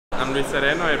I'm Luis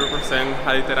Sereno. I represent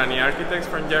Hadi Teherani architects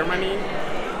from Germany,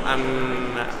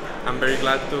 and I'm very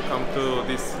glad to come to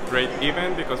this great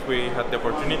event because we had the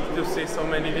opportunity to see so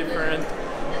many different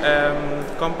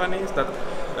companies that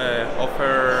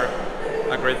offer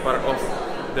a great part of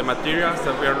the materials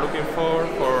that we are looking for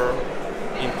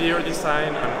interior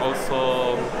design and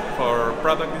also for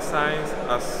product designs.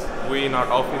 As we in our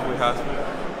office we have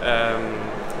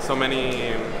so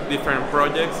many different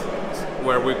projects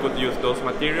where we could use those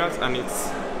materials, and it's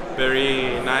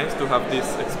very nice to have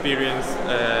this experience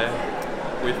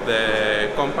with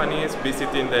the companies,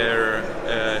 visiting their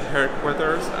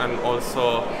headquarters, and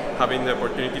also having the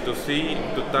opportunity to see,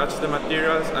 to touch the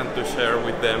materials and to share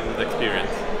with them the experience.